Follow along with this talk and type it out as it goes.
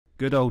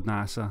Good old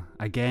NASA,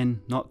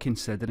 again not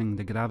considering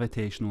the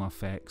gravitational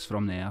effects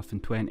from the Earth in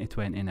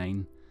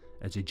 2029,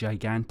 as a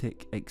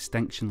gigantic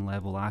extinction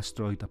level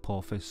asteroid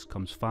Apophis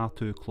comes far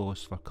too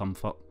close for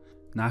comfort.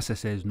 NASA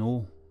says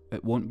no,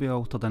 it won't be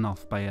altered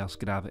enough by Earth's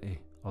gravity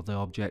or the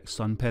object's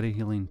sun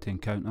perihelion to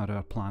encounter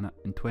our planet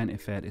in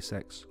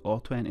 2036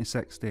 or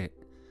 2068,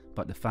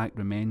 but the fact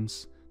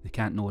remains, they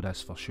can't know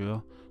this for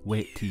sure.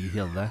 Wait till you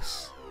hear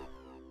this.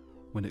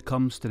 When it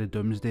comes to the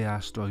doomsday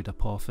asteroid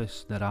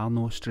Apophis, there are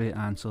no straight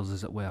answers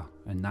as it were,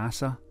 and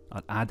NASA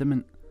are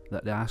adamant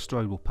that the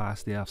asteroid will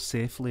pass the Earth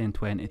safely in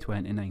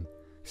 2029,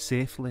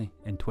 safely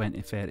in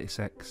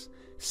 2036,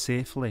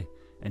 safely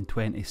in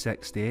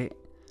 2068,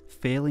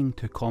 failing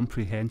to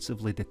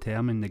comprehensively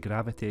determine the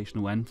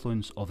gravitational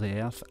influence of the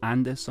Earth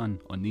and the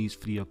Sun on these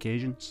three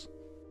occasions.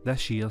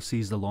 This year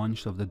sees the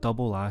launch of the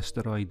double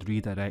asteroid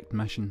redirect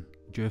mission,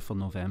 due for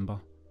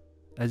November.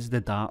 Is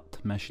the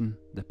DART mission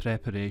the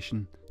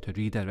preparation to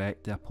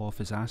redirect the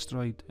Apophis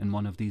asteroid in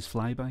one of these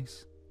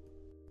flybys?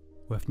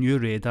 With new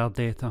radar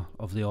data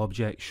of the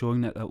object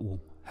showing that it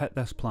will hit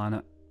this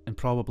planet in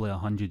probably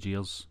 100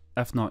 years,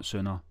 if not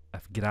sooner,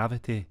 if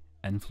gravity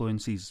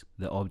influences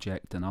the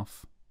object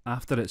enough.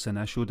 After its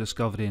initial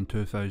discovery in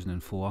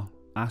 2004,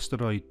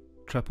 asteroid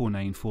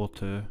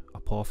 99942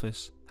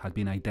 Apophis had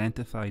been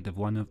identified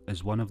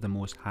as one of the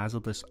most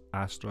hazardous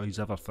asteroids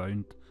ever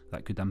found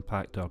that could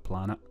impact our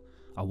planet,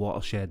 a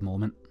watershed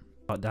moment.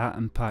 But that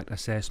impact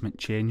assessment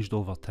changed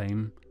over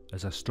time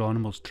as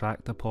astronomers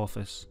tracked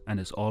Apophis and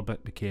its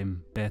orbit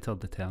became better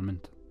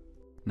determined.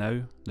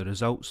 Now, the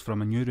results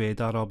from a new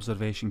radar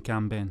observation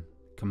campaign,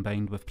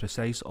 combined with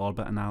precise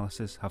orbit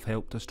analysis, have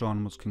helped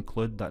astronomers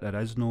conclude that there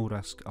is no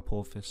risk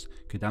Apophis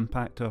could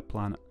impact our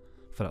planet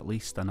for at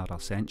least another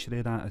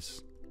century, that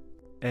is.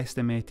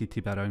 Estimated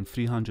to be around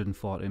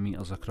 340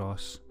 metres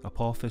across,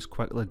 Apophis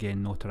quickly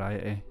gained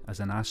notoriety as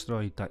an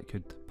asteroid that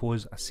could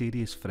pose a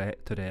serious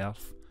threat to the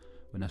Earth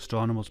when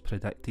astronomers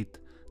predicted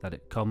that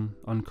it come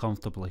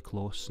uncomfortably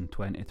close in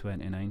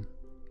 2029.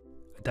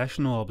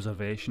 Additional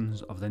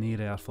observations of the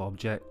near-Earth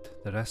object,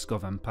 the risk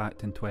of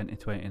impact in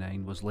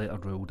 2029 was later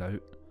ruled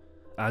out,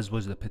 as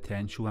was the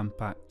potential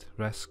impact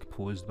risk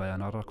posed by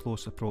another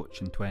close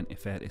approach in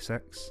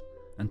 2036.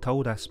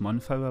 Until this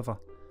month, however,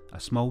 a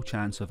small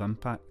chance of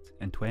impact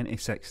in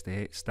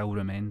 2068 still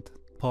remained.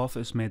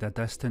 Apophis made a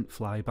distant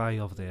flyby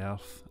of the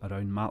Earth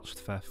around March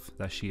 5th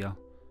this year.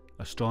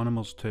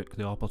 Astronomers took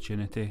the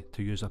opportunity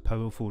to use a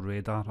powerful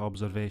radar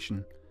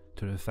observation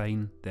to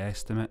refine the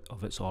estimate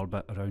of its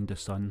orbit around the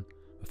Sun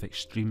with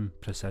extreme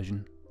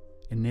precision,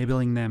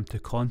 enabling them to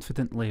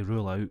confidently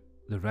rule out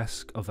the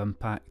risk of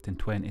impact in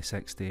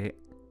 2068,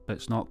 but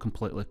it's not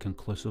completely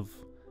conclusive,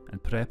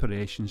 and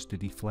preparations to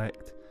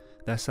deflect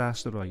this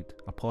asteroid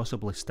are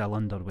possibly still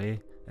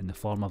underway in the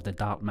form of the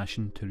DART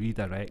mission to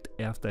redirect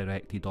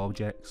Earth-directed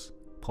objects,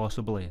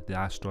 possibly the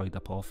asteroid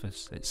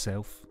Apophis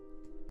itself.